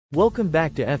Welcome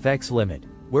back to FX Limit,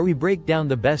 where we break down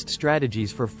the best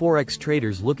strategies for Forex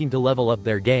traders looking to level up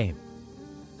their game.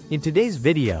 In today's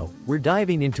video, we're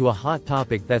diving into a hot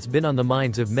topic that's been on the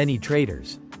minds of many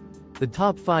traders. The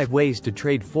top 5 ways to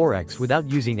trade Forex without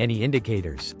using any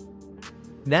indicators.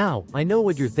 Now, I know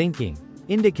what you're thinking.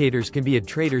 Indicators can be a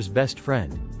trader's best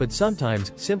friend, but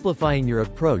sometimes, simplifying your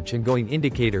approach and going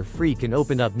indicator-free can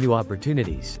open up new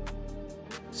opportunities.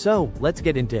 So, let's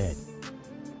get into it.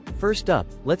 First up,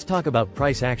 let's talk about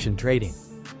price action trading.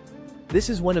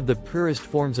 This is one of the purest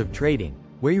forms of trading,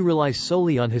 where you rely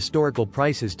solely on historical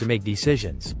prices to make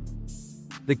decisions.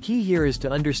 The key here is to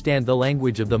understand the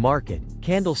language of the market,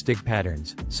 candlestick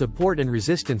patterns, support and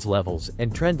resistance levels,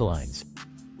 and trend lines.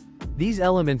 These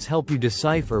elements help you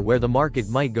decipher where the market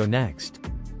might go next.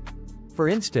 For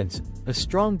instance, a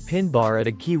strong pin bar at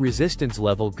a key resistance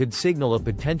level could signal a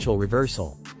potential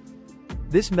reversal.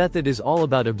 This method is all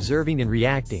about observing and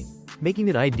reacting, making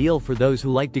it ideal for those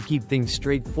who like to keep things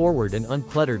straightforward and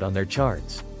uncluttered on their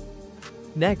charts.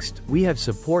 Next, we have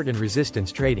support and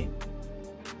resistance trading.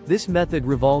 This method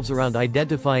revolves around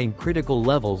identifying critical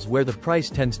levels where the price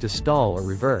tends to stall or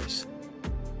reverse.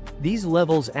 These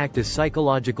levels act as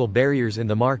psychological barriers in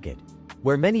the market,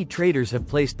 where many traders have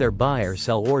placed their buy or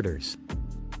sell orders.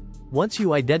 Once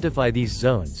you identify these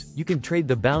zones, you can trade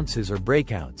the bounces or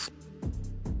breakouts.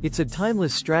 It's a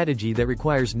timeless strategy that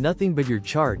requires nothing but your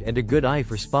chart and a good eye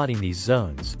for spotting these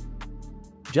zones.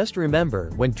 Just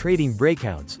remember, when trading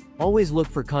breakouts, always look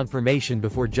for confirmation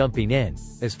before jumping in,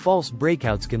 as false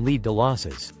breakouts can lead to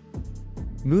losses.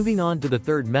 Moving on to the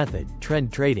third method,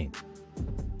 trend trading.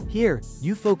 Here,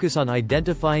 you focus on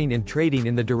identifying and trading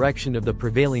in the direction of the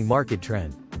prevailing market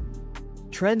trend.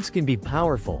 Trends can be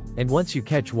powerful, and once you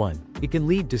catch one, it can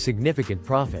lead to significant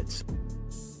profits.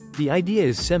 The idea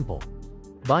is simple.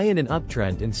 Buy in an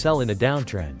uptrend and sell in a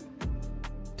downtrend.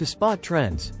 To spot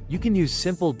trends, you can use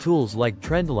simple tools like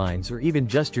trend lines or even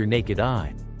just your naked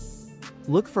eye.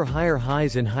 Look for higher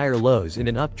highs and higher lows in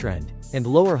an uptrend, and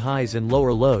lower highs and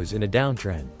lower lows in a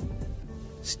downtrend.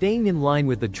 Staying in line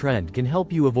with the trend can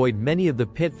help you avoid many of the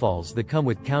pitfalls that come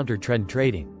with counter-trend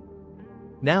trading.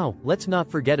 Now, let's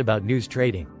not forget about news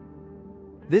trading.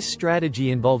 This strategy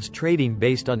involves trading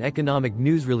based on economic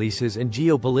news releases and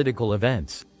geopolitical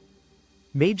events.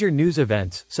 Major news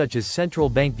events, such as central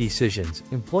bank decisions,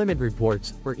 employment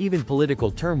reports, or even political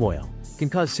turmoil, can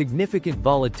cause significant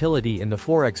volatility in the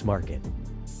Forex market.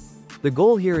 The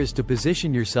goal here is to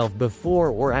position yourself before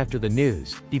or after the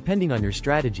news, depending on your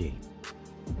strategy.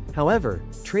 However,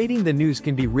 trading the news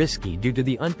can be risky due to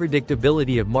the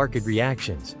unpredictability of market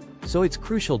reactions, so it's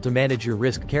crucial to manage your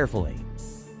risk carefully.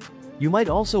 You might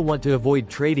also want to avoid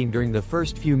trading during the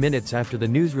first few minutes after the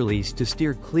news release to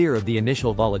steer clear of the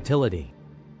initial volatility.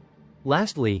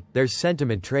 Lastly, there's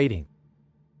sentiment trading.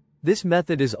 This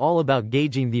method is all about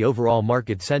gauging the overall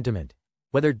market sentiment,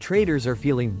 whether traders are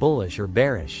feeling bullish or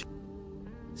bearish.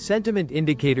 Sentiment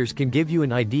indicators can give you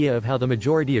an idea of how the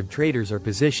majority of traders are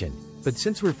positioned, but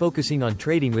since we're focusing on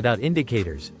trading without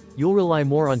indicators, you'll rely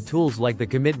more on tools like the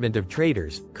commitment of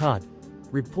traders, COT,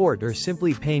 report, or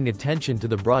simply paying attention to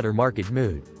the broader market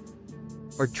mood.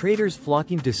 Are traders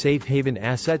flocking to safe haven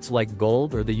assets like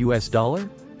gold or the US dollar?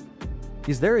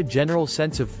 Is there a general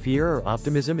sense of fear or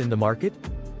optimism in the market?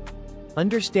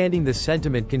 Understanding the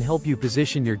sentiment can help you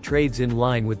position your trades in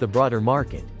line with the broader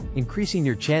market, increasing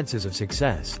your chances of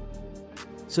success.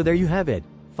 So there you have it,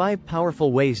 5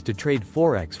 powerful ways to trade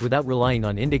Forex without relying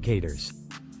on indicators.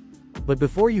 But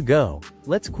before you go,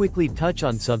 let's quickly touch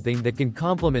on something that can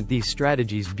complement these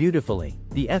strategies beautifully,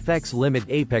 the FX Limit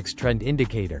Apex Trend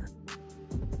Indicator.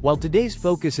 While today's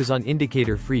focus is on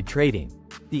indicator-free trading,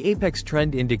 the Apex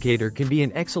Trend Indicator can be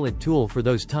an excellent tool for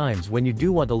those times when you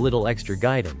do want a little extra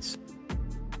guidance.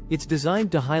 It's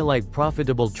designed to highlight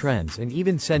profitable trends and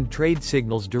even send trade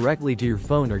signals directly to your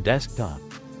phone or desktop.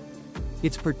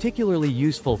 It's particularly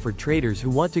useful for traders who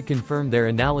want to confirm their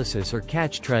analysis or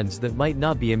catch trends that might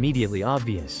not be immediately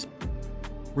obvious.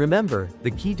 Remember,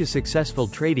 the key to successful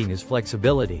trading is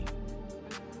flexibility.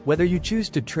 Whether you choose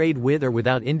to trade with or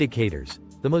without indicators,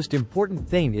 the most important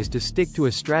thing is to stick to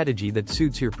a strategy that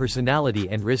suits your personality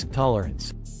and risk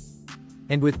tolerance.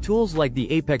 And with tools like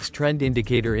the Apex Trend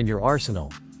Indicator in your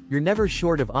arsenal, you're never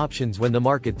short of options when the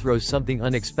market throws something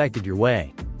unexpected your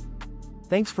way.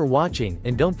 Thanks for watching,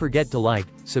 and don't forget to like,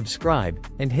 subscribe,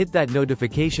 and hit that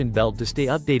notification bell to stay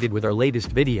updated with our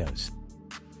latest videos.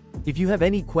 If you have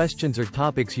any questions or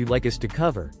topics you'd like us to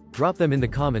cover, drop them in the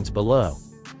comments below.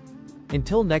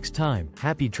 Until next time,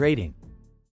 happy trading!